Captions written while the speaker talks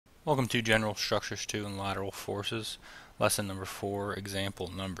Welcome to Gen.Struct.2 and Lateral Forces, lesson number 4,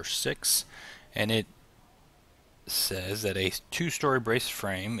 example number 6, and it says that a two-story brace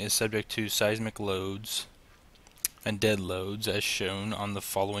frame is subject to seismic loads and dead loads as shown on the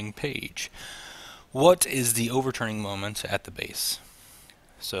following page. What is the overturning moment at the base?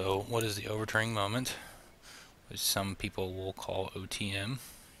 So what is the overturning moment, which some people will call OTM?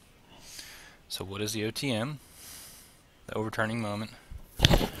 So what is the OTM? The overturning moment.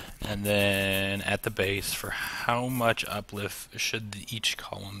 And then at the base, for how much uplift should each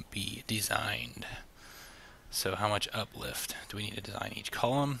column be designed? So how much uplift do we need to design each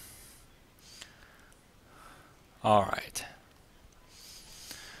column? Alright.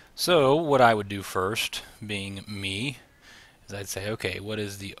 So what I would do first, being me, is I'd say, okay, what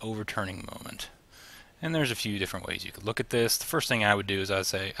is the overturning moment? And there's a few different ways you could look at this. The first thing I would do is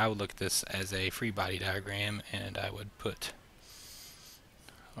I would look at this as a free body diagram, and I would put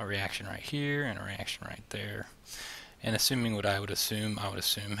a reaction right here and a reaction right there. And assuming what I would assume,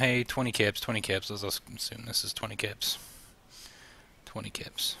 hey, 20 kips, let's assume this is 20 kips. 20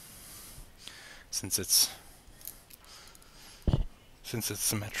 kips. Since it's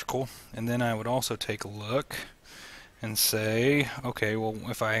symmetrical. And then I would also take a look and say, okay, well,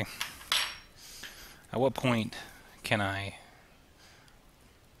 at what point can I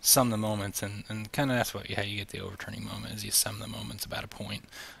sum the moments, and kind of that's how you get the overturning moment, is you sum the moments about a point.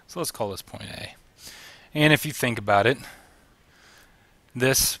 So let's call this point A. And if you think about it,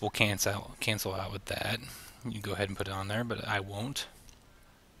 this will cancel out with that. You go ahead and put it on there, but I won't.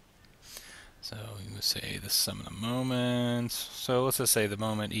 So you would say the sum of the moments. So let's just say the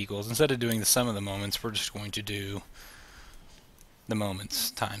moment equals, instead of doing the sum of the moments, we're just going to do the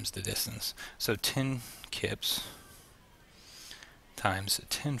moments times the distance. So 10 kips times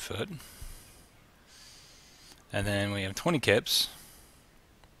 10 foot, and then we have 20 kips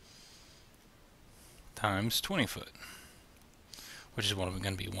times 20 foot, which is going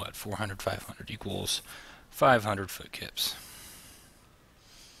to be what, 400, 500 equals 500 foot kips,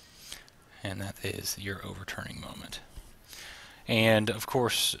 and that is your overturning moment. And of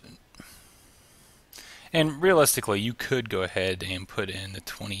course, and realistically, you could go ahead and put in the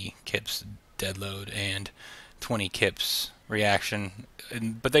 20 kips dead load and 20 kips reaction,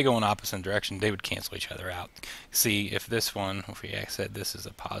 but they go in opposite direction. They would cancel each other out. See, if this one, if we said this is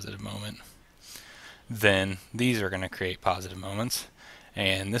a positive moment, then these are going to create positive moments,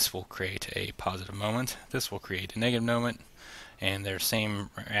 and this will create a positive moment. This will create a negative moment, and their same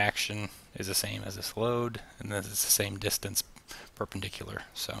reaction is the same as this load, and this is the same distance perpendicular.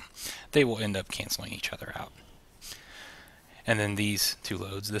 So they will end up canceling each other out. And then these two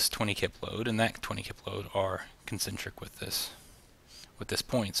loads, this 20 kip load and that 20 kip load, are concentric with this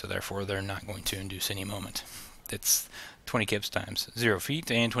point, so therefore they're not going to induce any moment. It's 20 kips times 0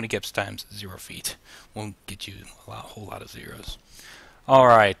 feet, and 20 kips times 0 feet will get you a whole lot of zeros.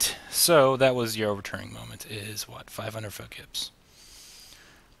 Alright, so that was your overturning moment, is what, 500 foot kips.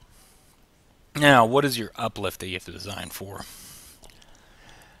 Now, what is your uplift that you have to design for?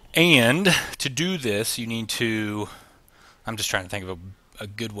 And to do this, you need to, I'm just trying to think of a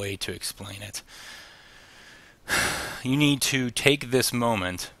good way to explain it. You need to take this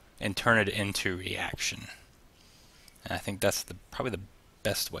moment and turn it into reaction. And I think that's probably the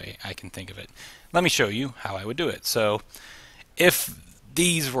best way I can think of it. Let me show you how I would do it. So if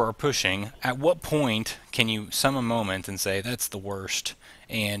these were pushing, at what point can you sum a moment and say that's the worst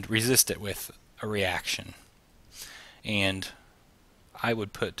and resist it with a reaction? And I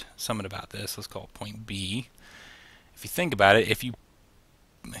would put something about this. Let's call it point B. If you think about it, if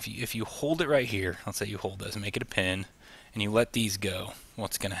you hold it right here, let's say you hold this and make it a pin, and you let these go,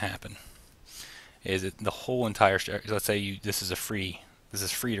 what's going to happen is the whole entire structure, let's say this is free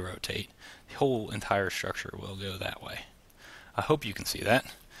to rotate, the whole entire structure will go that way. I hope you can see that.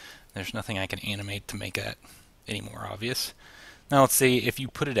 There's nothing I can animate to make that any more obvious. Now let's see, if you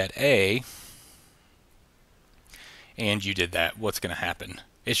put it at A and you did that, what's going to happen?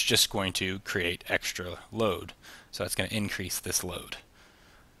 It's just going to create extra load. So it's going to increase this load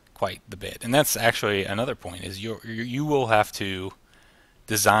quite the bit. And that's actually another point, is you will have to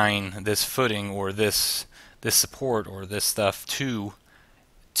design this footing or this support or this stuff to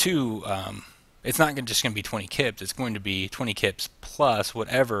it's not just going to be 20 kips, it's going to be 20 kips plus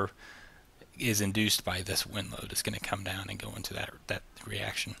whatever is induced by this wind load. It's going to come down and go into that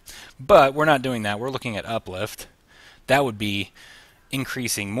reaction. But we're not doing that. We're looking at uplift. That would be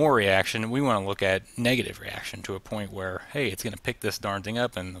increasing more reaction. We want to look at negative reaction to a point where, hey, it's going to pick this darn thing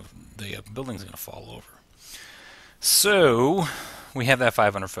up and the building's going to fall over. So we have that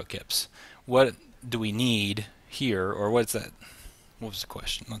 500 foot kips. What do we need here, or what's that? what was the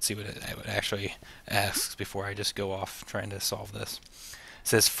question? Let's see what it actually asks before I just go off trying to solve this. It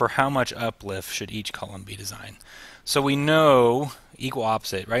says, for how much uplift should each column be designed? So we know equal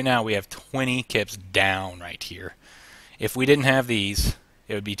opposite. Right now we have 20 kips down right here. If we didn't have these,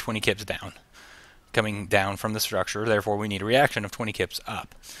 it would be 20 kips down, coming down from the structure. Therefore, we need a reaction of 20 kips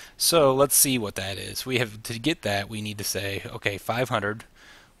up. So let's see what that is. We have to get that, we need to say, okay, 500.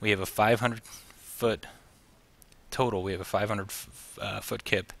 We have a 500 foot total. We have a 500 foot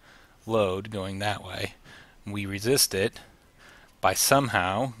kip load going that way. We resist it by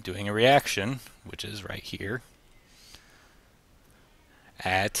somehow doing a reaction, which is right here,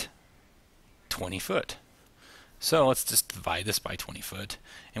 at 20 foot. So let's just divide this by 20 foot,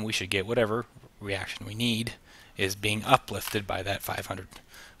 and we should get whatever reaction we need is being uplifted by that 500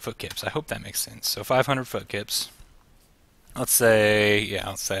 foot kips. I hope that makes sense. So 500 foot kips, let's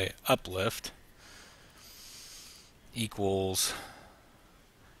say uplift equals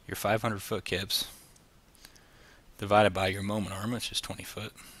your 500 foot kips divided by your moment arm, which is 20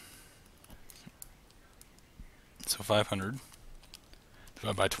 foot. So 500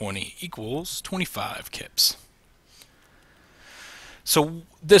 divided by 20 equals 25 kips. So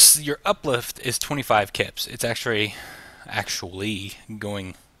this, your uplift is 25 kips. It's actually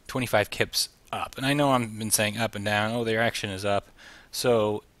going 25 kips up. And I know I've been saying up and down. Oh, the reaction is up.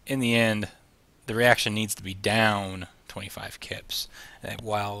 So in the end, the reaction needs to be down 25 kips,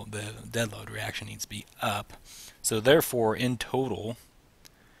 while the dead load reaction needs to be up. So therefore, in total,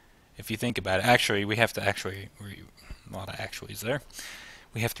 if you think about it, actually, we have to a lot of actuallys there.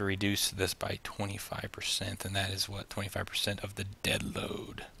 We have to reduce this by 25%, and that is what, 25% of the dead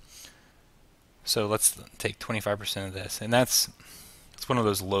load. So let's take 25% of this, and it's one of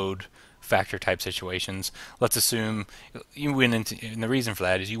those load factor type situations. Let's assume you went into, and the reason for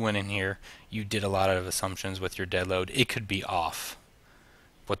that is you went in here, you did a lot of assumptions with your dead load. It could be off.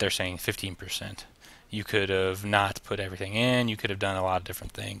 What they're saying, 15%. You could have not put everything in. You could have done a lot of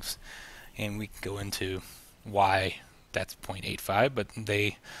different things, and we can go into why that's 0.85, but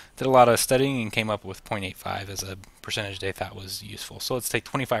they did a lot of studying and came up with 0.85 as a percentage they thought was useful. So let's take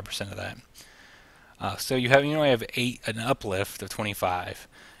 25% of that. So you have an uplift of 25.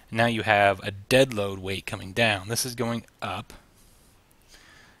 Now you have a dead load weight coming down. This is going up,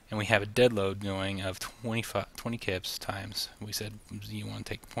 and we have a dead load going of 20 kips times, we said you want to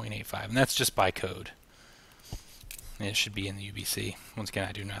take 0.85, and that's just by code. And it should be in the UBC. Once again,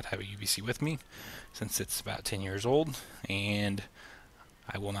 I do not have a UBC with me since it's about 10 years old, and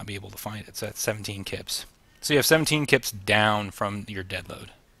I will not be able to find it. So that's 17 kips. So you have 17 kips down from your dead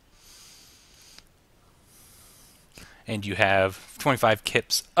load. And you have 25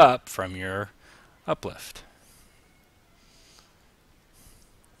 kips up from your uplift.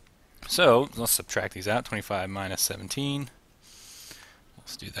 So let's subtract these out. 25 minus 17.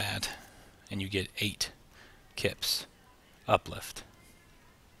 Let's do that. And you get 8 kips uplift.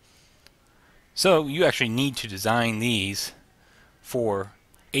 So you actually need to design these for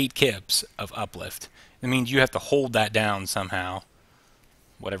 8 kips of uplift. That means you have to hold that down somehow,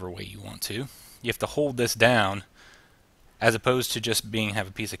 whatever way you want to. You have to hold this down, as opposed to just have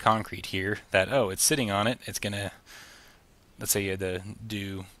a piece of concrete here that, oh, it's sitting on it, it's gonna, let's say you had to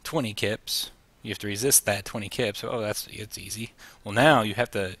do 20 kips, you have to resist that 20 kips. Oh, it's easy. Well, now you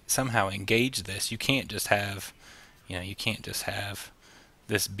have to somehow engage this. You can't just have,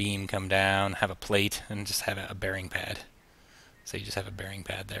 this beam come down, have a plate, and just have a bearing pad. So you just have a bearing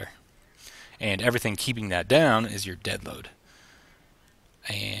pad there. And everything keeping that down is your dead load.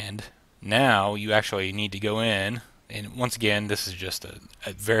 And now you actually need to go in, and once again, this is just a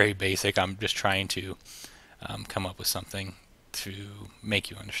very basic, I'm just trying to come up with something to make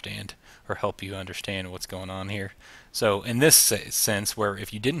you understand or help you understand what's going on here. So in this sense, where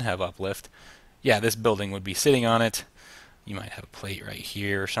if you didn't have uplift, yeah, this building would be sitting on it. You might have a plate right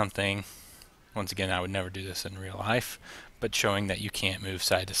here or something. Once again, I would never do this in real life, but showing that you can't move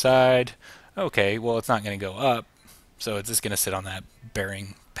side to side. Okay, well, it's not going to go up, so it's just going to sit on that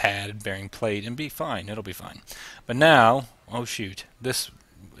bearing pad, bearing plate, and be fine. It'll be fine. But now, oh shoot,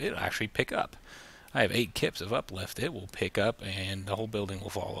 it'll actually pick up. I have 8 kips of uplift. It will pick up, and the whole building will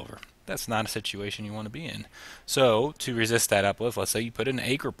fall over. That's not a situation you want to be in. So to resist that uplift, let's say you put in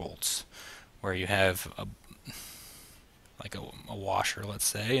anchor bolts, where you have a washer, let's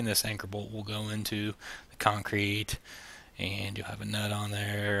say, and this anchor bolt will go into the concrete, and you'll have a nut on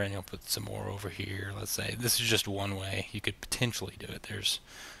there, and you'll put some more over here. Let's say this is just one way you could potentially do it. There's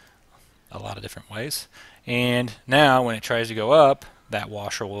a lot of different ways. And now when it tries to go up, that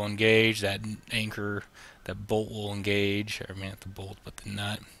washer will engage, that anchor, that bolt will engage, or I mean not the bolt, but the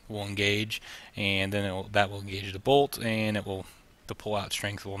nut will engage, and then that will engage the bolt, and it will the pull-out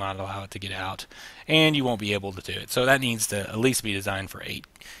strength will not allow it to get out, and you won't be able to do it. So that needs to at least be designed for 8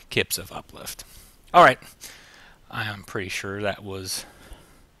 kips of uplift. All right, I'm pretty sure that was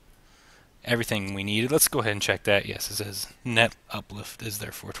everything we needed. Let's go ahead and check that. Yes, it says net uplift is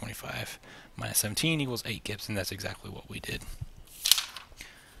therefore 25 minus 17 equals 8 kips, and that's exactly what we did.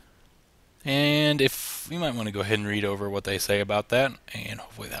 And if we might want to go ahead and read over what they say about that, and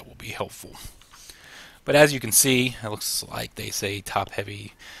hopefully that will be helpful. But as you can see, it looks like they say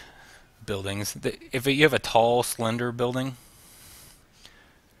top-heavy buildings. If you have a tall, slender building,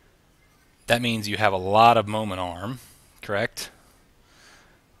 that means you have a lot of moment arm, correct?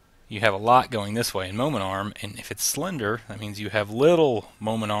 You have a lot going this way in moment arm, and if it's slender, that means you have little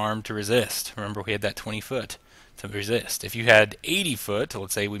moment arm to resist. Remember, we had that 20 foot to resist. If you had 80 foot,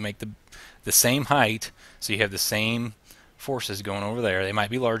 let's say we make the same height, so you have the same forces going over there. They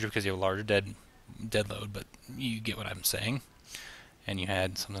might be larger because you have a larger dead load, but you get what I'm saying. And you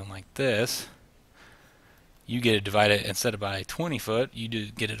had something like this. You get it divided, instead of by 20 foot, you do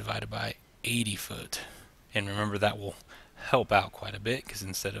get it divided by 80 foot. And remember, that will help out quite a bit, because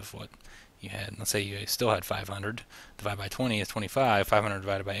instead of what you had, let's say you still had 500, divided by 20 is 25, 500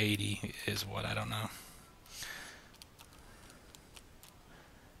 divided by 80 is what, I don't know,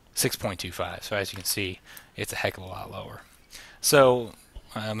 6.25. So as you can see, it's a heck of a lot lower. So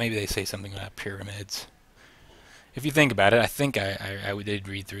maybe they say something about pyramids. If you think about it, I think I did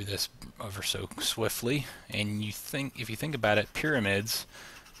read through this ever so swiftly, and if you think about it, pyramids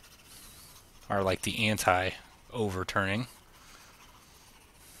are like the anti-overturning,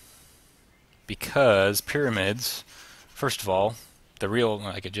 because pyramids, first of all, the real,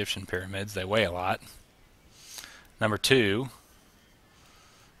 like Egyptian pyramids, they weigh a lot. Number two,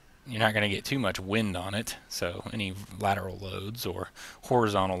 you're not going to get too much wind on it, so any lateral loads or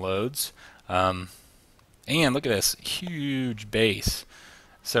horizontal loads. And look at this huge base.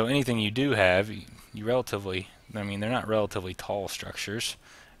 So anything you do have, you relatively, I mean, they're not relatively tall structures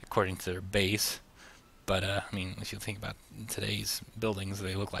according to their base, but I mean, if you think about today's buildings,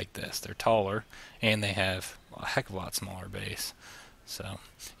 they look like this. They're taller, and they have a heck of a lot smaller base. So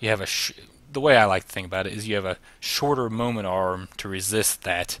you have the way I like to think about it is you have a shorter moment arm to resist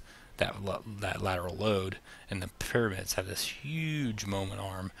that lateral load, and the pyramids have this huge moment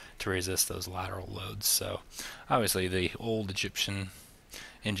arm to resist those lateral loads. So obviously the old Egyptian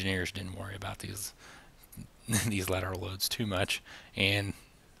engineers didn't worry about these lateral loads too much, and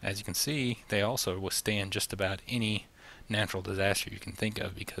as you can see, they also withstand just about any natural disaster you can think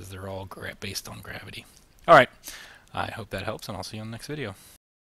of, because they're all based on gravity. Alright, I hope that helps, and I'll see you on the next video.